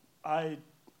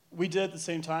 We did at the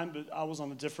same time, but I was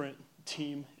on a different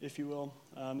team, if you will.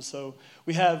 So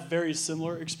we have very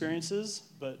similar experiences,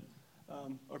 but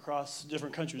across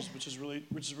different countries, which is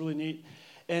really neat.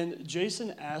 And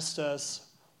Jason asked us,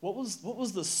 what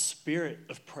was the spirit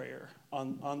of prayer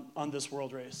on this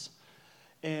world race?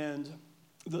 And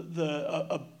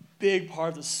a big part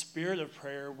of the spirit of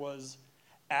prayer was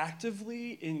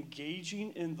actively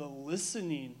engaging in the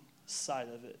listening side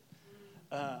of it.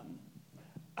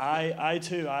 I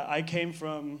too came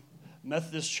from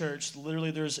Methodist church. Literally,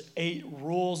 there's 8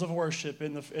 rules of worship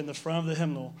in the front of the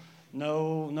hymnal.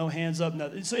 No hands up,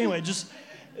 nothing. So anyway, just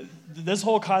this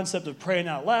whole concept of praying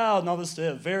out loud and all this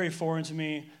stuff, very foreign to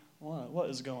me. What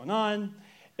is going on?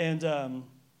 And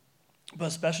but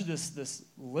especially this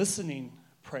listening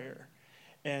prayer.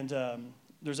 And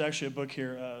there's actually a book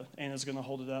here. Anna's going to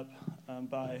hold it up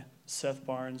by Seth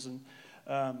Barnes, and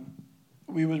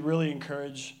we would really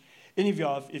encourage any of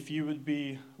y'all, if you would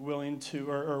be willing to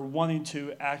or wanting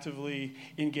to actively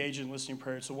engage in listening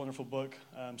prayer. It's a wonderful book.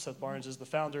 Seth Barnes is the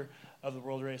founder of the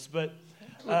World Race. But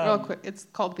real quick, it's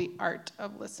called The Art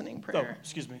of Listening Prayer. Oh,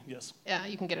 excuse me. Yes. Yeah,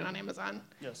 you can get it on Amazon.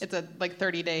 Yes. It's a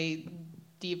 30-day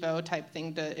Devo type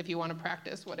thing if you want to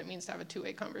practice what it means to have a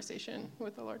two-way conversation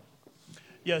with the Lord.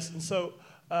 Yes, and so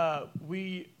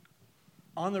we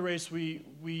on the race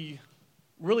we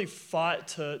really fought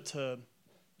to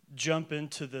jump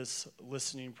into this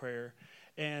listening prayer,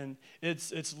 and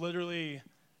it's literally,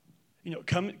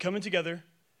 coming together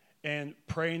and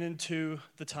praying into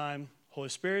the time. Holy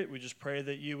Spirit, we just pray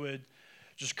that you would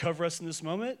just cover us in this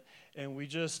moment, and we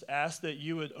just ask that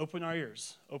you would open our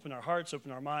ears, open our hearts,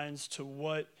 open our minds to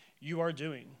what you are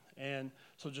doing. And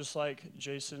so just like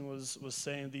Jason was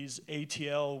saying, these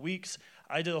ATL weeks,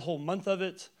 I did a whole month of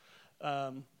it,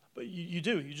 but you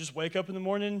just wake up in the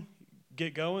morning,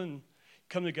 get going,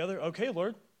 come together. Okay,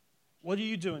 Lord, what are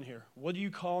you doing here? What are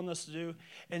you calling us to do?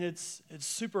 And it's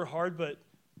super hard, but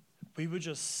we would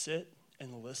just sit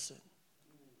and listen.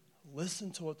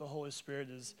 Listen to what the Holy Spirit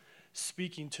is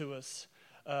speaking to us,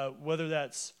 whether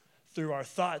that's through our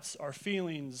thoughts, our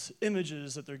feelings,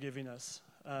 images that they're giving us,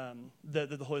 that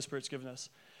the Holy Spirit's given us.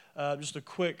 Just a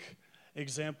quick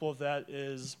example of that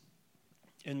is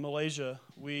in Malaysia.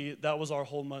 That was our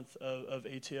whole month of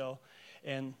ATL,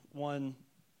 and one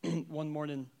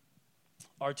morning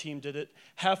our team did it.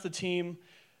 Half the team,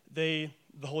 the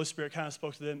Holy Spirit kind of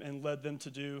spoke to them and led them to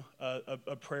do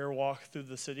a prayer walk through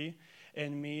the city.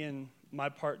 And me and my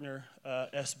partner,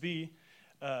 SB,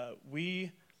 the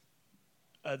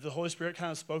Holy Spirit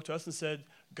kind of spoke to us and said,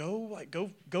 go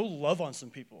love on some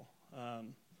people.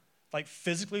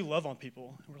 Physically love on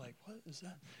people. And we're like, what is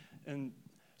that? And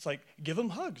it's like, give them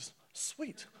hugs.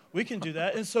 Sweet. We can do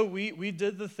that. And so we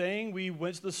did the thing. We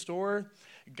went to the store,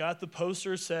 got the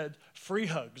poster, said free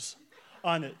hugs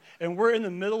on it. And we're in the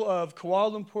middle of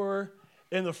Kuala Lumpur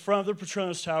in the front of the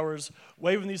Petronas Towers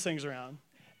waving these things around.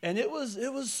 And it was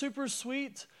super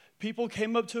sweet. People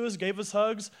came up to us, gave us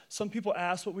hugs. Some people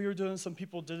asked what we were doing, some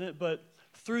people didn't. But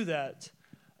through that,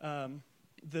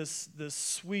 this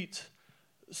sweet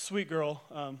girl,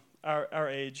 our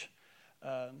age,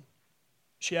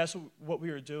 she asked what we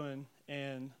were doing,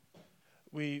 and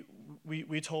we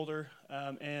told her,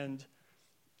 and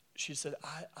she said,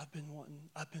 I've been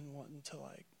wanting to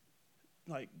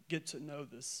like get to know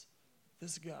this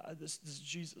God, this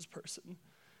Jesus person.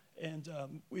 And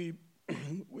we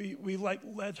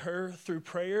led her through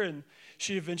prayer, and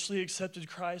she eventually accepted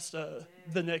Christ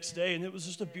the next day. And it was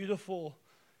just a beautiful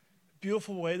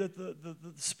way that the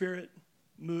Spirit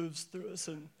moves through us.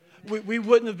 And we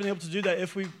wouldn't have been able to do that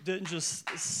if we didn't just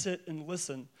sit and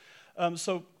listen.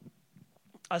 So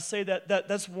I say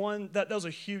that was a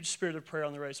huge spirit of prayer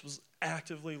on the race, was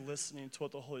actively listening to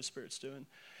what the Holy Spirit's doing.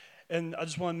 And I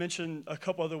just want to mention a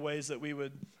couple other ways that we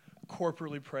would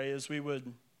corporately pray. Is we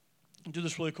would do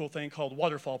this really cool thing called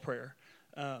waterfall prayer,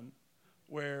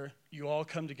 where you all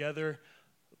come together.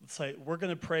 Let's say we're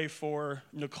going to pray for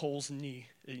Nicole's knee,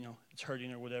 it's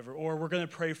hurting or whatever, or we're going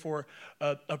to pray for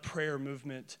a prayer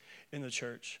movement in the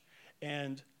church,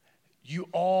 and you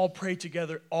all pray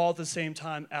together all at the same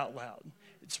time out loud.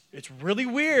 It's really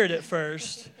weird at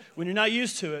first when you're not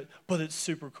used to it, but it's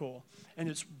super cool, and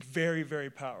it's very,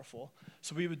 very powerful.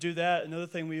 So we would do that. Another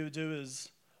thing we would do is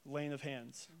laying of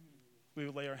hands. We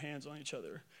would lay our hands on each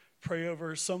other, pray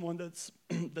over someone that's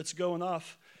going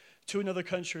off to another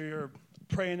country, or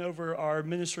praying over our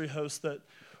ministry hosts that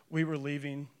we were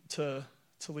leaving to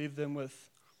leave them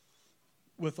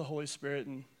with the Holy Spirit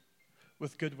and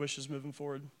with good wishes moving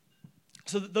forward.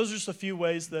 So those are just a few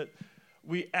ways that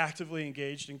we actively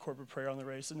engaged in corporate prayer on the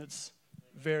race, and it's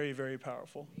very, very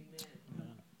powerful.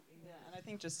 Yeah, and I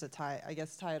think just to tie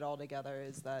it all together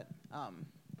is that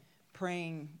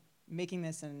praying, making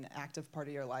this an active part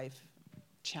of your life,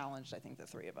 challenged, I think, the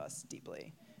three of us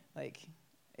deeply.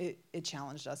 It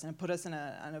challenged us, and it put us in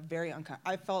a very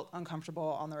I felt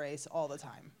uncomfortable on the race all the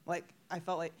time. I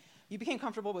felt like you became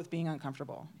comfortable with being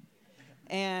uncomfortable,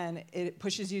 and it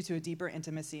pushes you to a deeper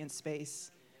intimacy and space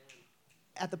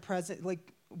at the present,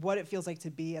 what it feels like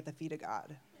to be at the feet of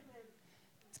God,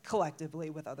 collectively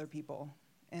with other people,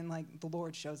 and like the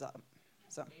Lord shows up.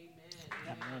 So, Amen.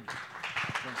 Amen.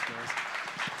 Thanks, guys.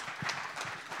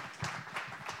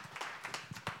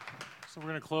 So we're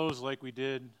going to close like we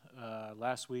did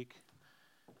last week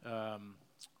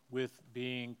with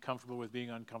being comfortable with being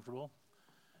uncomfortable.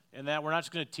 And that we're not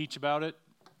just going to teach about it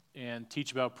and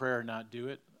teach about prayer and not do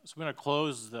it. So we're going to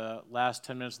close the last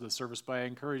 10 minutes of the service by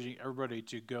encouraging everybody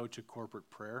to go to corporate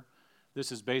prayer.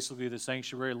 This is basically the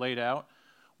sanctuary laid out.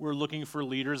 We're looking for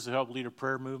leaders to help lead a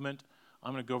prayer movement.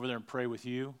 I'm going to go over there and pray with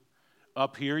you.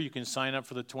 Up here, you can sign up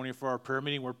for the 24-hour prayer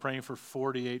meeting. We're praying for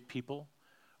 48 people.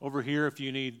 Over here, if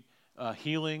you need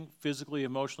healing, physically,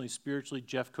 emotionally, spiritually,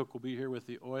 Jeff Cook will be here with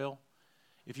the oil.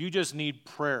 If you just need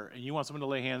prayer and you want someone to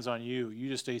lay hands on you, you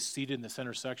just stay seated in the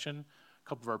center section. A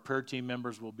couple of our prayer team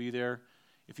members will be there.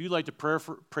 If you'd like to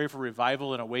pray for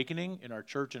revival and awakening in our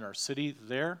church and our city,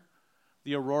 there.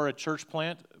 The Aurora Church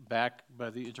plant, back by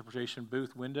the interpretation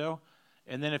booth window.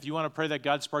 And then if you want to pray that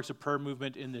God sparks a prayer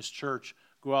movement in this church,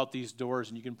 go out these doors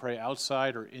and you can pray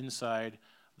outside or inside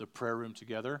the prayer room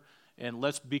together. And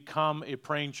let's become a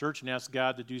praying church and ask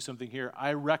God to do something here.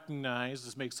 I recognize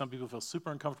this makes some people feel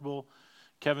super uncomfortable.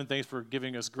 Kevin, thanks for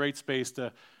giving us great space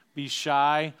to be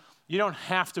shy. You don't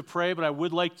have to pray, but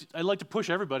I'd like to push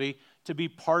everybody to be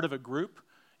part of a group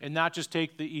and not just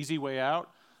take the easy way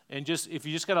out. And just if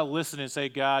you just got to listen and say,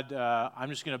 God, I'm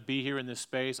just going to be here in this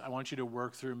space. I want you to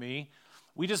work through me.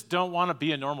 We just don't want to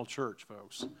be a normal church,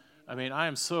 folks. I mean, I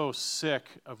am so sick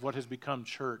of what has become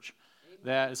church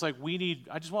that it's like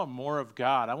I just want more of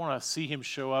God. I want to see him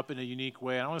show up in a unique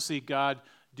way. I want to see God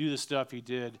do the stuff he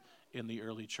did in the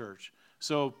early church.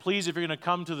 So please, if you're going to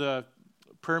come to the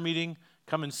prayer meeting,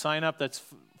 come and sign up. That's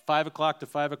 5 o'clock to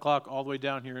 5 o'clock all the way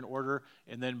down here in order,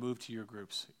 and then move to your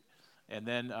groups. And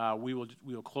then we will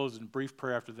close in brief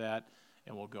prayer after that,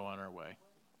 and we'll go on our way.